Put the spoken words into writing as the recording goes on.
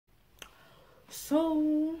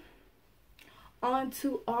So, on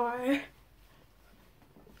to our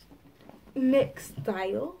next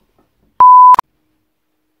style.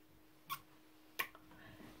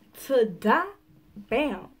 Ta-da!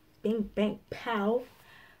 Bam! Bing, bang, pow.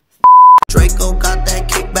 Draco got that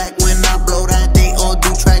kickback when I blow that. They all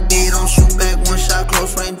do track, they don't shoot back. One shot,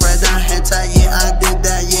 close range, right down head tie. Yeah, I did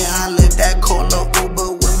that. Yeah, I lived that. Call up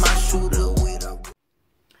Uber with my shooter. With a...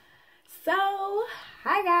 So,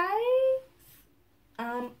 hi guys.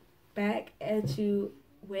 I'm back at you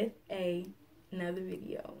with another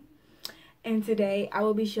video. And today I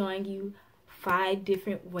will be showing you 5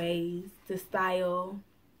 different ways to style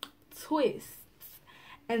twists.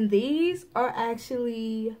 And these are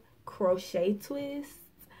actually crochet twists.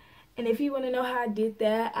 And if you want to know how I did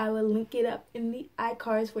that, I will link it up in the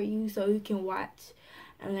iCards for you so you can watch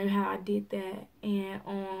and learn how I did that.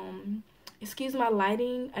 And excuse my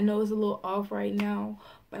lighting, I know it's a little off right now,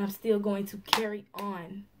 but I'm still going to carry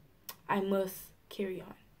on. I must carry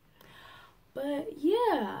on. But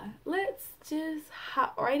yeah, let's just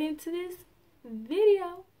hop right into this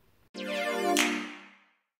video.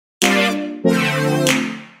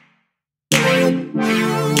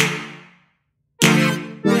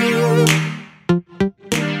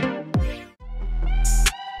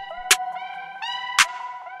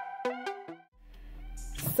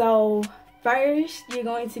 So first, you're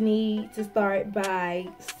going to need to start by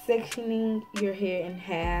sectioning your hair in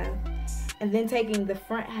half, and then taking the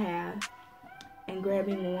front half and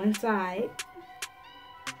grabbing one side,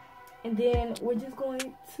 and then we're just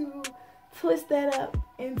going to twist that up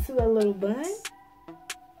into a little bun.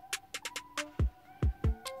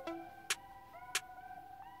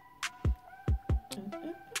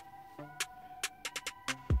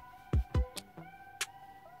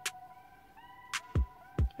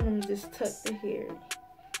 I'm gonna just tuck the hair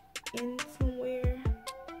in somewhere.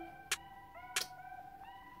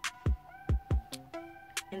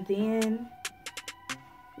 And then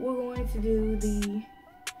we're going to do the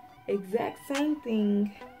exact same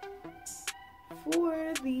thing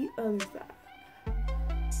for the other side.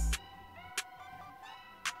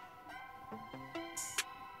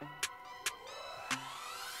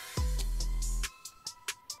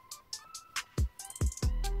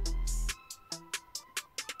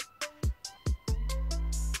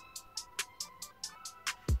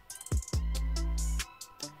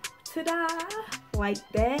 Ta-da! Like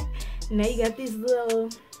that. Now you got this little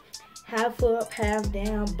half up, half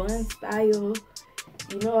down bun style.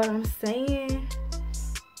 You know what I'm saying?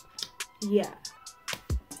 Yeah.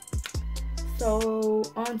 So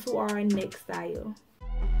on to our next style.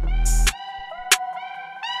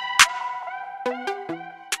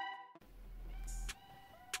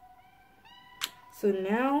 So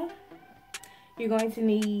now you're going to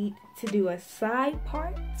need to do a side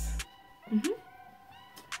part.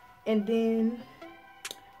 And then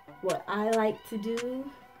what I like to do,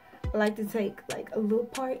 I like to take like a little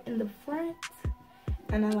part in the front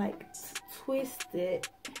and I like to twist it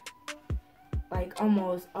like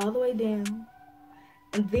almost all the way down.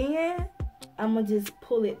 And then I'm gonna just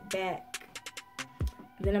pull it back.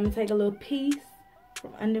 Then I'm gonna take a little piece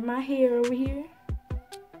from under my hair over here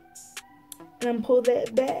and I'm pull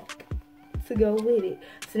that back to go with it.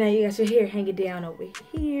 So now you got your hair hanging down over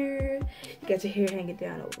here. You got your hair hanging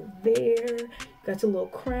down over there. You got your little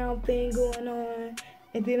crown thing going on.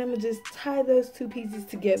 And then I'm going to just tie those two pieces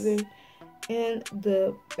together in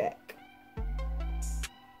the back.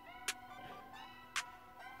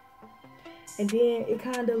 And then it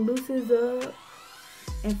kind of loosens up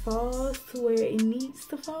and falls to where it needs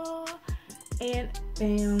to fall. And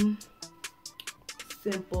bam.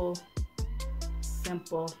 Simple.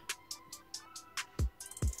 Simple.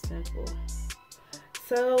 Simple.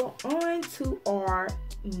 So on to our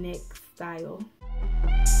next style.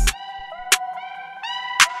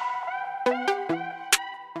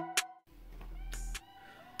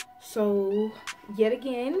 So yet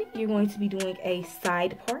again, you're going to be doing a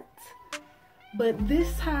side part, but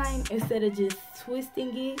this time instead of just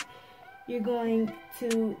twisting it, you're going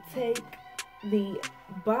to take the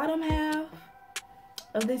bottom half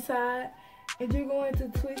of this side and you're going to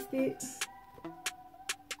twist it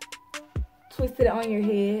on your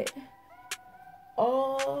head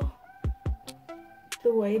all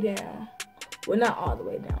the way down. Well, not all the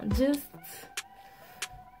way down,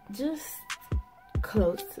 just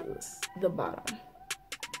close to the bottom.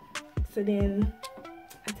 So then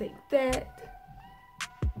I take that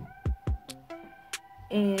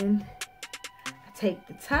and I take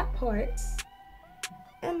the top part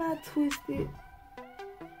and I twist it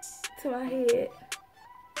to my head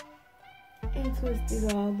and twist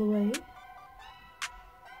it all the way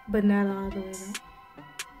but not all the way down.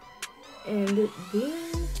 And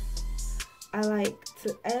then I like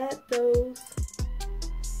to add those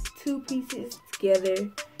two pieces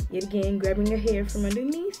together, yet again grabbing your hair from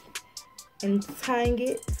underneath and tying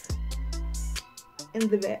it in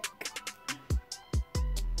the back.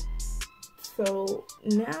 So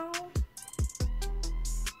now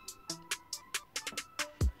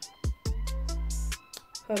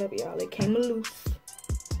hold up, y'all, it came loose.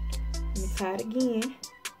 Let me tie it again.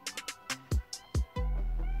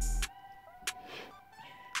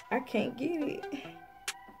 I can't get it.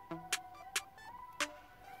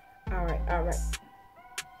 Alright.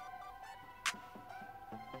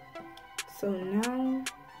 So now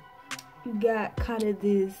you got kind of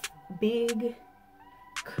this big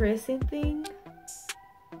crescent thing.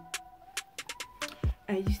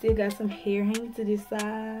 And you still got some hair hanging to this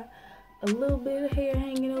side. A little bit of hair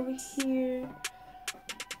hanging over here.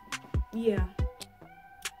 Yeah.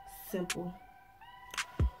 Simple.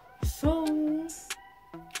 So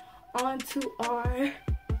on to our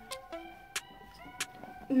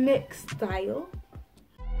next style.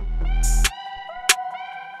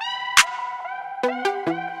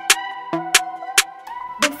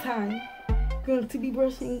 This time, you're going to be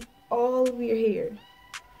brushing all of your hair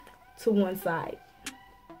to one side.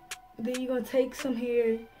 Then you're going to take some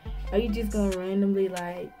hair, or you're just going to randomly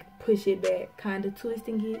like push it back, kind of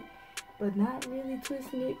twisting it, but not really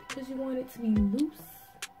twisting it because you want it to be loose.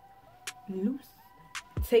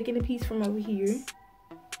 Taking a piece from over here,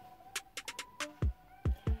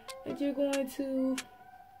 and you're going to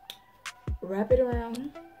wrap it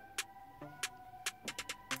around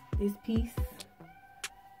this piece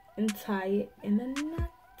and tie it in a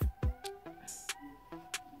knot.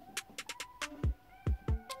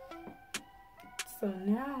 So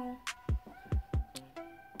now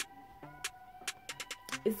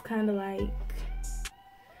it's kind of like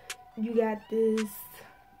you got this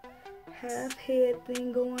half head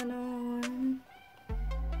thing going on,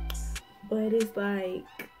 but it's like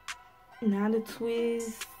not a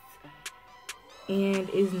twist and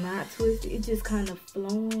it's not twisted. It's just kind of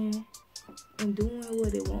flowing and doing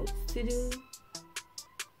what it wants to do.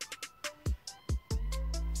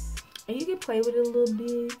 And you can play with it a little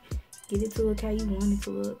bit, get it to look how you want it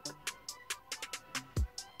to look.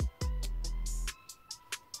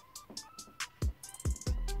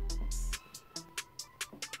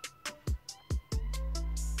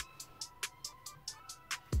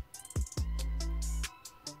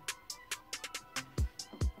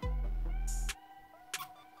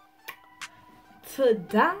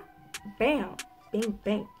 Ta-da! Bam! Bing,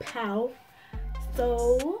 bang, pow!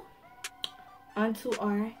 So, onto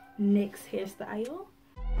our next hairstyle.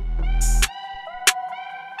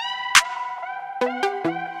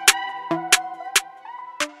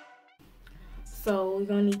 So, we're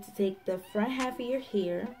gonna need to take the front half of your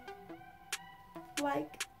hair,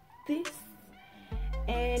 like this,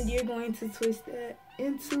 and you're going to twist it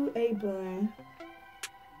into a bun.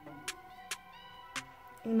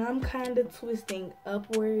 And I'm kind of twisting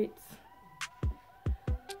upwards.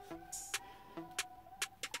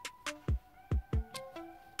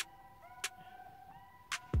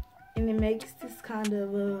 And it makes this kind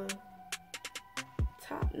of a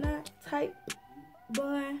top knot type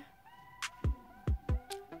bun.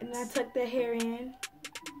 And I tuck the hair in.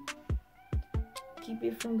 Keep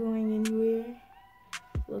it from going anywhere.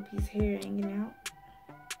 Little piece of hair hanging out.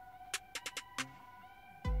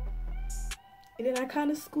 And then I kind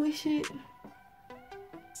of squish it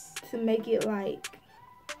to make it like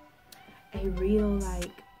a real like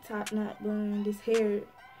top knot bun. This hair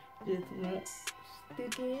just won't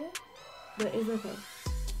stick in, but it's okay.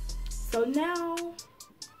 So now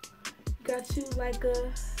got you like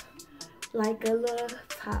a little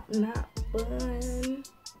top knot bun.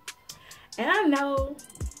 And I know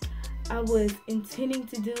I was intending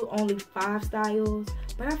to do only 5 styles,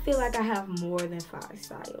 but I feel like I have more than 5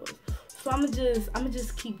 styles. So I'ma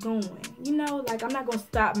just keep going. You know, like I'm not gonna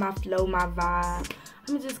stop my flow, my vibe.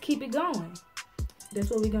 I'ma just keep it going.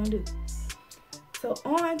 That's what we're gonna do. So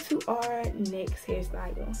on to our next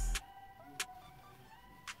hairstyle.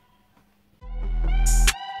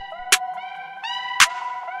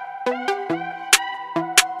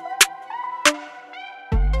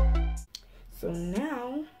 So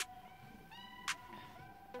now,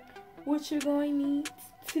 what you're going to need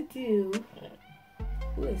to do,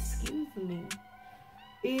 excuse me,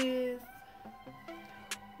 is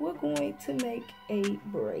we're going to make a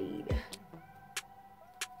braid.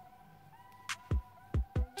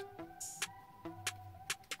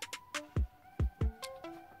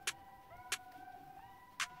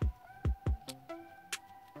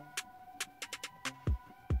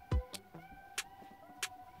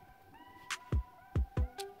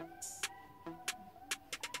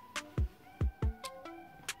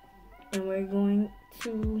 And we're going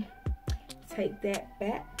to take that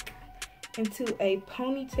back into a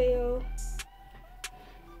ponytail.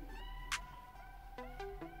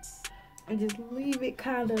 And just leave it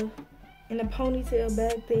kind of in a ponytail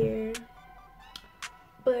back there.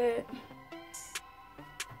 But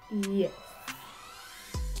yes.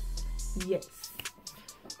 Yes.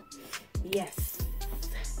 Yes.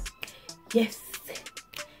 Yes.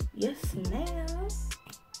 Yes, ma'am.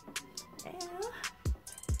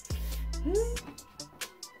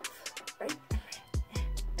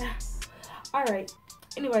 Alright.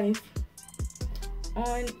 Anyways,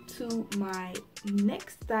 on to my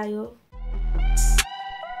next style.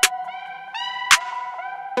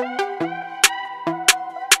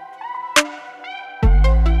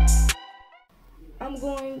 I'm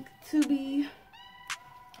going to be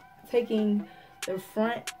taking the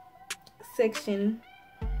front section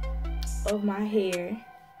of my hair,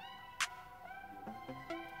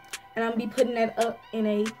 and I'm gonna be putting that up in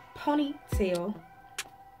a ponytail.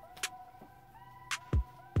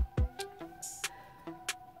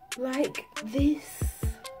 Like this.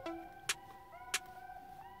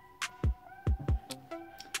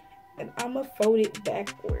 And I'm gonna fold it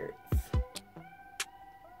backwards.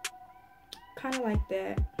 Kind of like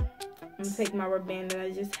that. I'm gonna take my rubber band that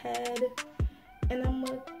I just had, and I'm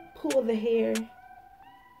gonna pull the hair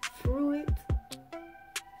through it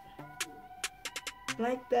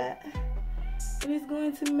like that, and it's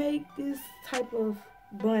going to make this type of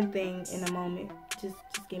bun thing in a moment. Just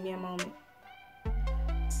give me a moment.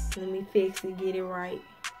 Let me fix it, get it right.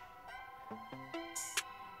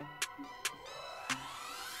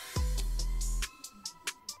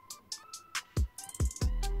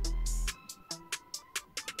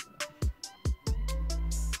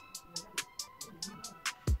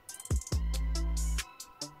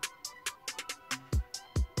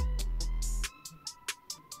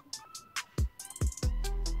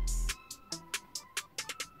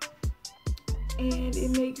 And it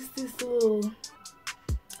makes this little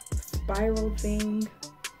spiral thing,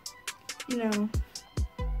 you know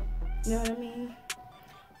what I mean?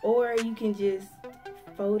 Or you can just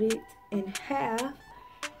fold it in half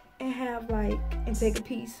and and take a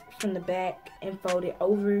piece from the back and fold it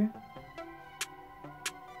over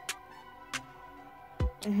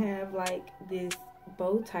and have like this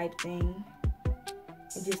bow type thing,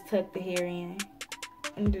 and just tuck the hair in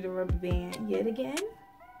under the rubber band yet again.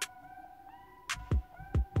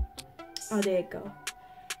 Oh, there it go.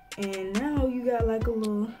 And now you got like a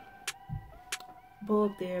little bow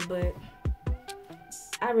up there, but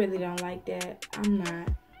I really don't like that. I'm not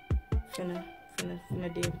finna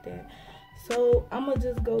deal with that. So I'm gonna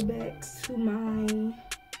just go back to my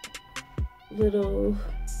little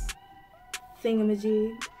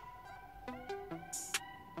thingamajig.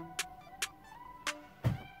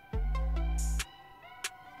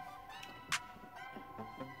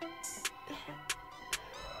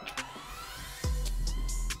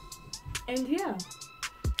 And yeah,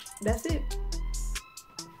 that's it.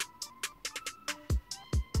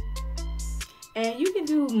 And you can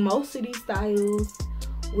do most of these styles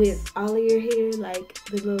with all of your hair, like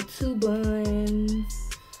the little two buns,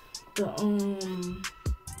 the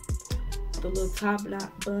little top knot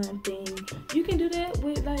bun thing. You can do that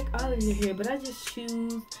with like all of your hair, but I just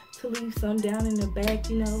choose to leave some down in the back,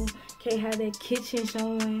 you know. Can't have that kitchen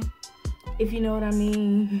showing, if you know what I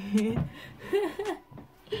mean.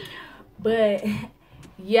 But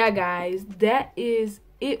yeah, guys, that is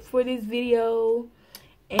it for this video,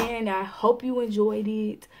 and I hope you enjoyed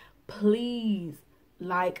it. Please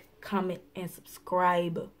like, comment, and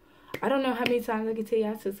subscribe. I don't know how many times I can tell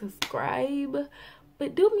y'all to subscribe,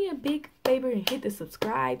 but do me a big favor and hit the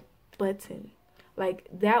subscribe button. Like,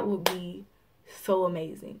 that would be so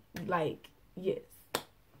amazing. Like, yes,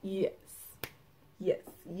 you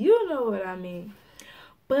know what I mean.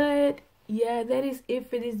 But yeah, that is it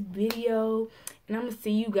for this video, and I'm gonna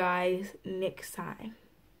see you guys next time.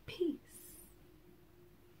 Peace.